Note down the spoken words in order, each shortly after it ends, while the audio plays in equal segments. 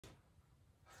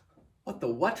What the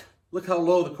what? Look how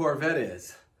low the Corvette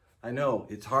is. I know,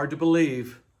 it's hard to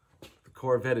believe. The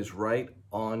Corvette is right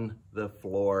on the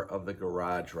floor of the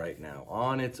garage right now,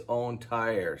 on its own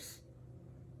tires.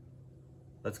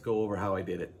 Let's go over how I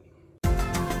did it.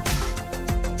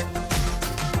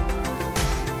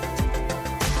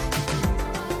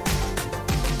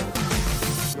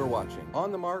 You're watching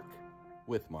On the Mark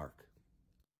with Mark.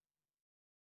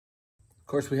 Of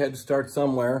course, we had to start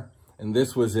somewhere, and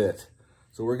this was it.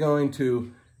 So we're going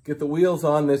to get the wheels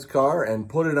on this car and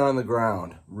put it on the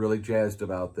ground. Really jazzed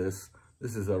about this.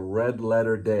 This is a red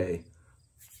letter day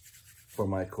for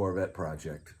my Corvette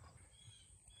project.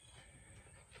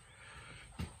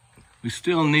 We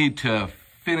still need to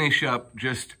finish up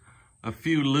just a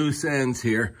few loose ends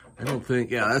here. I don't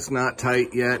think, yeah, that's not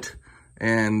tight yet.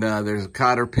 And there's a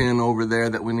cotter pin over there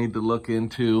that we need to look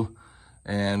into.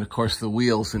 And of course the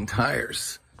wheels and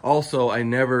tires. Also, I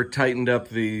never tightened up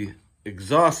the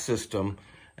exhaust system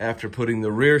after putting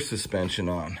the rear suspension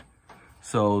on.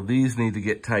 So these need to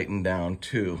get tightened down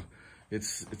too.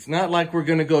 It's not like we're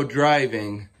gonna go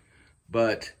driving,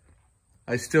 but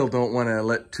I still don't wanna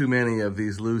let too many of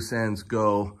these loose ends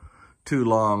go too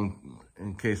long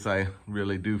in case I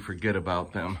really do forget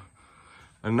about them.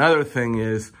 Another thing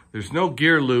is there's no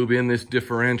gear lube in this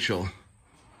differential,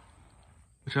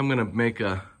 which I'm gonna make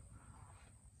a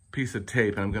piece of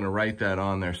tape and I'm gonna write that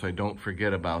on there so I don't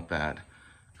forget about that,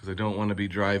 because I don't want to be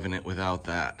driving it without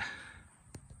that.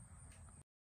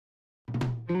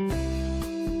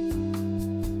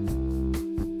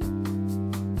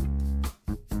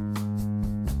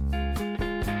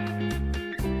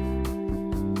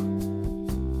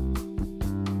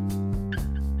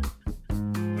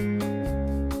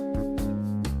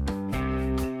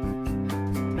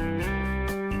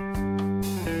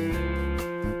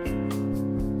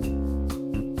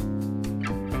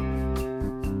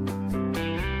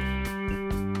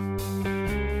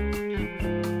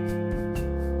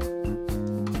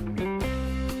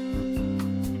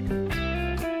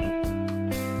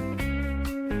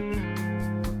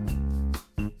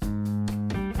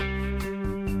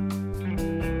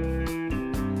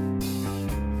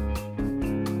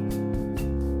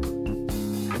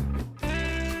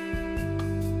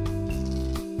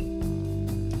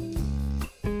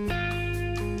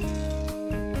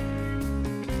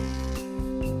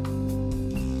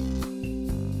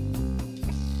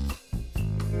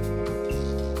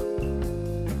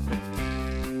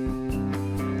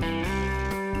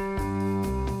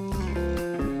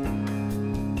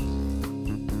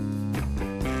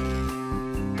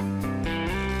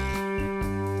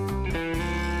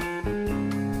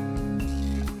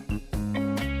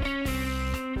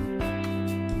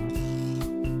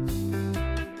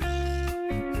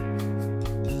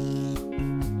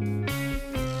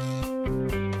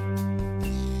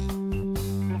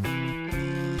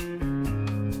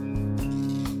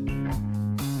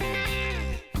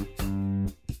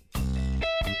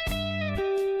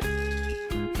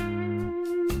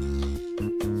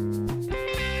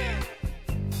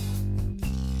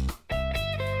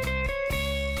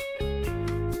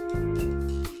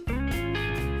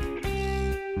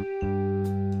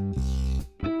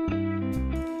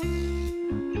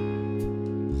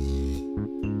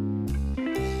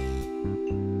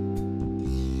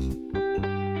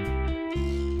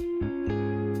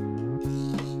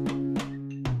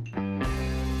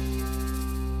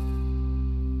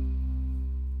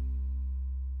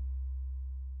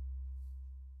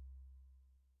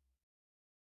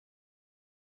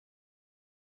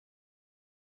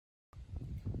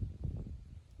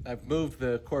 I've moved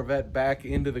the Corvette back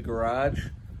into the garage,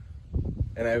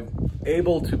 and I'm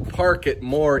able to park it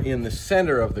more in the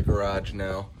center of the garage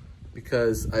now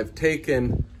because I've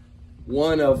taken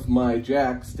one of my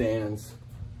jack stands,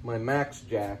 my max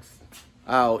jacks,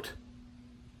 out.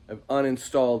 I've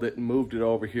uninstalled it and moved it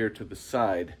over here to the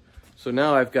side. So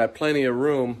now I've got plenty of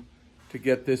room to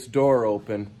get this door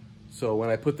open. So when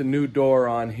I put the new door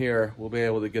on here, we'll be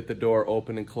able to get the door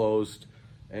open and closed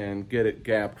and get it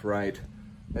gapped right.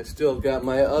 I still got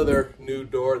my other new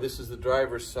door. This is the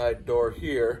driver's side door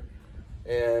here,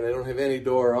 and I don't have any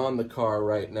door on the car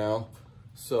right now.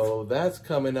 So that's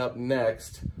coming up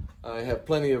next. I have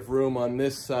plenty of room on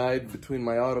this side between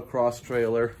my autocross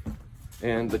trailer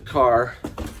and the car.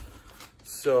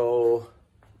 So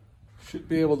should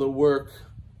be able to work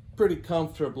pretty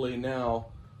comfortably now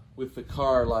with the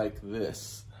car like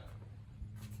this.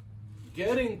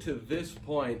 Getting to this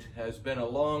point has been a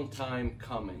long time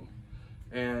coming.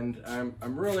 And I'm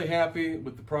really happy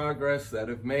with the progress that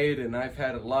I've made, and I've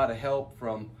had a lot of help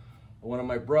from one of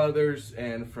my brothers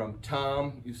and from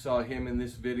Tom. You saw him in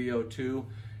this video too.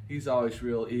 he's always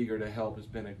real eager to help. Has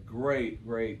been a great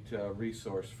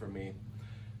resource for me.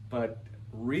 But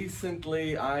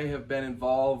recently I have been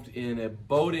involved in a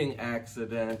boating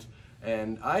accident,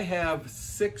 and I have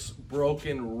 6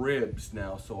 broken ribs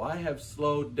now, so I have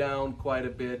slowed down quite a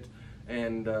bit,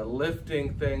 and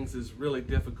lifting things is really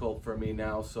difficult for me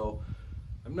now. So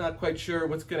I'm not quite sure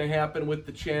what's going to happen with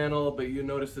the channel, but you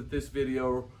notice that this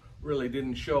video really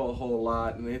didn't show a whole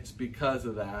lot, and it's because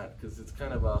of that, because it's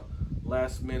kind of a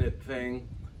last minute thing,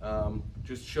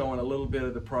 just showing a little bit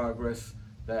of the progress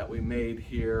that we made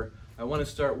here. I want to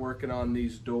start working on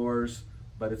these doors,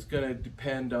 but it's going to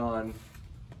depend on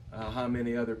how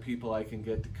many other people I can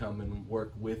get to come and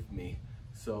work with me.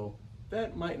 So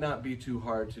that might not be too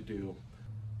hard to do.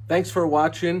 Thanks for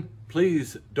watching.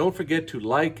 Please don't forget to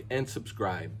like and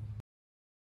subscribe.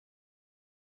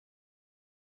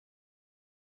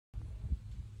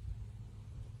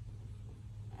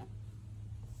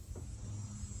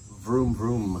 Vroom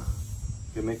vroom.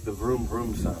 You can make the vroom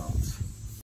vroom sound.